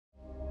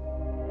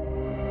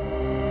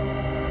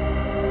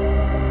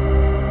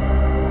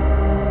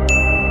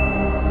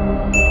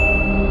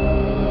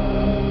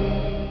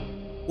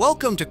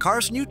Welcome to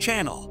CarsNew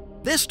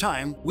channel. This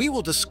time, we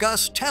will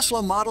discuss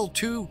Tesla Model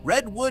 2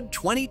 Redwood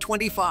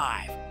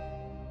 2025.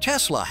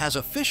 Tesla has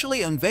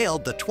officially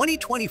unveiled the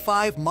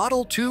 2025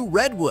 Model 2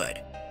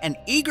 Redwood, an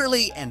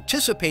eagerly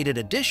anticipated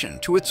addition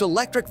to its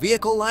electric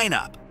vehicle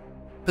lineup.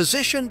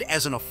 Positioned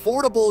as an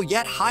affordable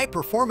yet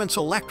high-performance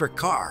electric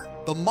car,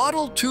 the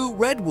Model 2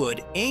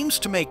 Redwood aims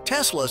to make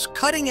Tesla's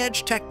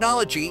cutting-edge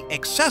technology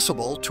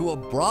accessible to a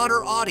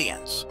broader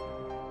audience.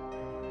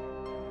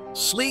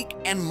 Sleek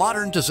and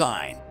modern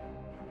design.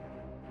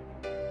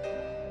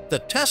 The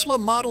Tesla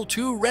Model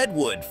 2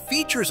 Redwood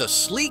features a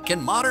sleek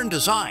and modern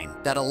design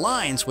that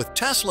aligns with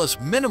Tesla's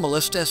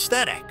minimalist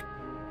aesthetic.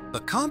 The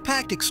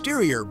compact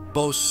exterior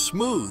boasts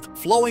smooth,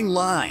 flowing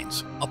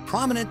lines, a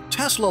prominent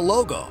Tesla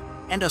logo,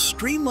 and a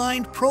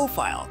streamlined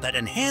profile that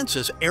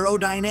enhances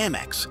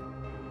aerodynamics.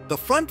 The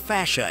front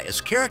fascia is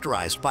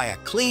characterized by a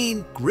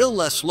clean,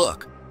 grille-less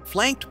look,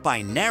 flanked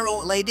by narrow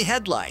LED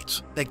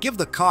headlights that give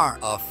the car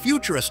a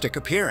futuristic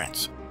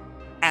appearance.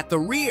 At the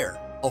rear,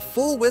 a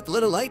full-width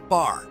little light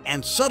bar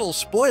and subtle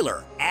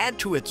spoiler add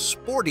to its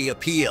sporty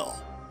appeal.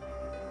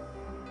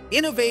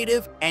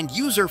 Innovative and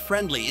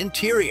user-friendly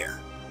interior.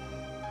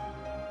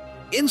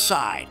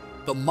 Inside,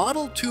 the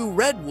Model 2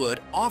 Redwood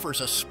offers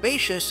a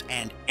spacious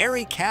and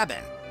airy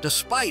cabin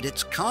despite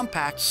its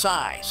compact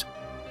size.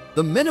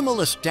 The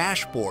minimalist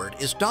dashboard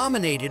is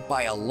dominated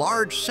by a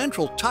large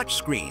central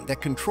touchscreen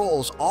that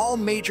controls all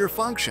major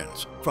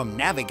functions, from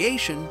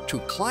navigation to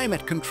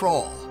climate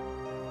control.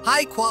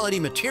 High-quality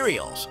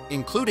materials,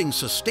 including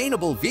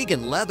sustainable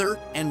vegan leather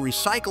and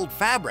recycled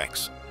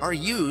fabrics, are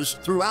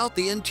used throughout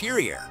the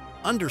interior,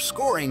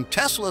 underscoring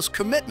Tesla's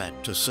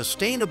commitment to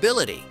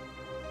sustainability.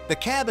 The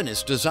cabin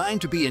is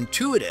designed to be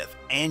intuitive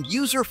and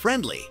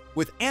user-friendly,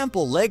 with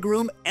ample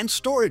legroom and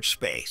storage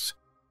space.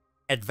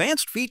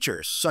 Advanced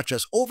features such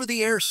as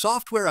over-the-air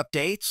software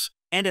updates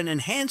and an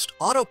enhanced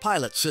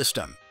autopilot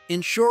system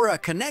ensure a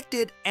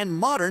connected and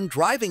modern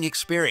driving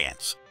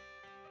experience.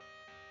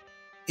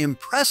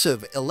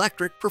 Impressive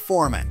electric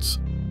performance.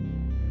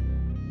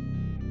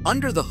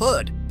 Under the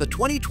hood, the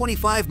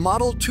 2025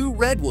 Model 2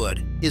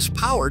 Redwood is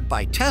powered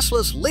by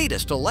Tesla's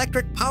latest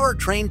electric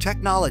powertrain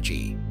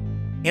technology.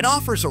 It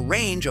offers a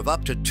range of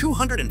up to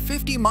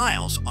 250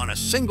 miles on a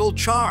single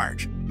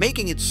charge,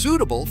 making it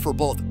suitable for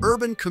both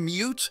urban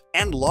commutes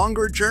and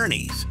longer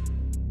journeys.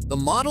 The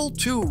Model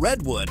 2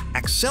 Redwood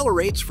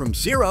accelerates from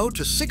 0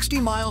 to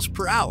 60 miles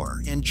per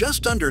hour in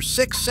just under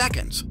 6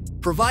 seconds,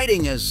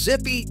 providing a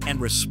zippy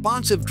and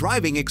responsive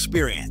driving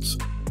experience.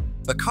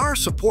 The car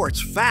supports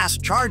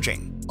fast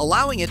charging,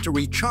 allowing it to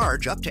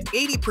recharge up to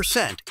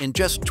 80% in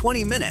just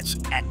 20 minutes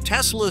at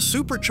Tesla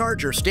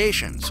supercharger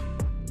stations.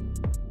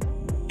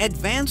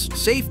 Advanced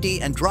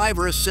safety and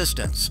driver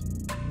assistance.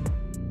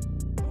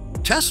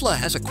 Tesla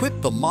has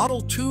equipped the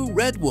Model 2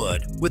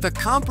 Redwood with a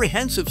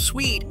comprehensive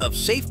suite of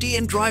safety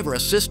and driver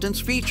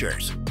assistance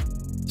features.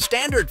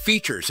 Standard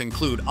features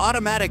include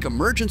automatic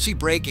emergency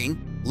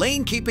braking,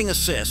 lane keeping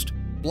assist,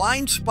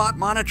 blind spot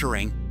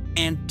monitoring,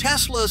 and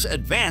Tesla's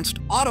advanced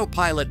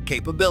autopilot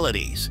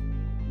capabilities.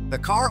 The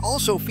car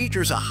also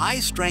features a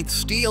high-strength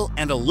steel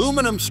and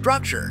aluminum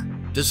structure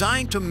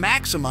designed to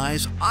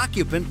maximize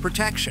occupant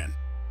protection.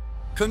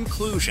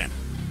 Conclusion.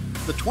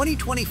 The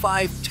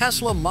 2025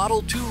 Tesla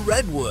Model 2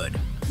 Redwood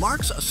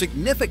marks a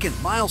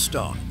significant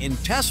milestone in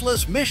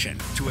Tesla's mission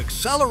to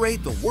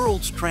accelerate the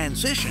world's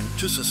transition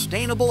to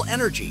sustainable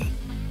energy.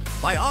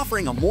 By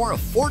offering a more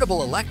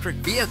affordable electric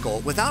vehicle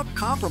without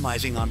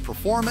compromising on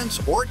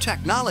performance or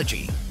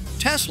technology,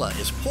 Tesla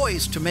is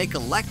poised to make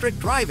electric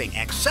driving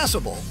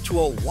accessible to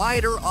a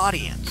wider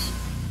audience.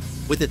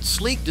 With its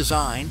sleek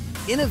design,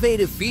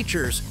 innovative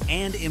features,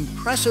 and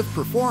impressive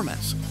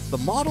performance, the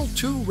Model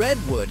 2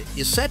 Redwood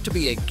is set to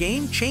be a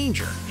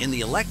game-changer in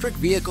the electric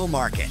vehicle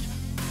market.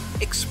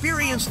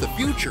 Experience the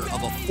future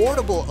of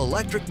affordable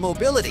electric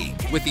mobility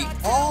with the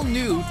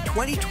all-new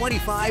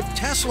 2025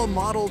 Tesla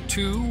Model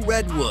 2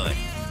 Redwood.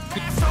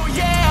 So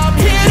yeah, I'm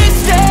here to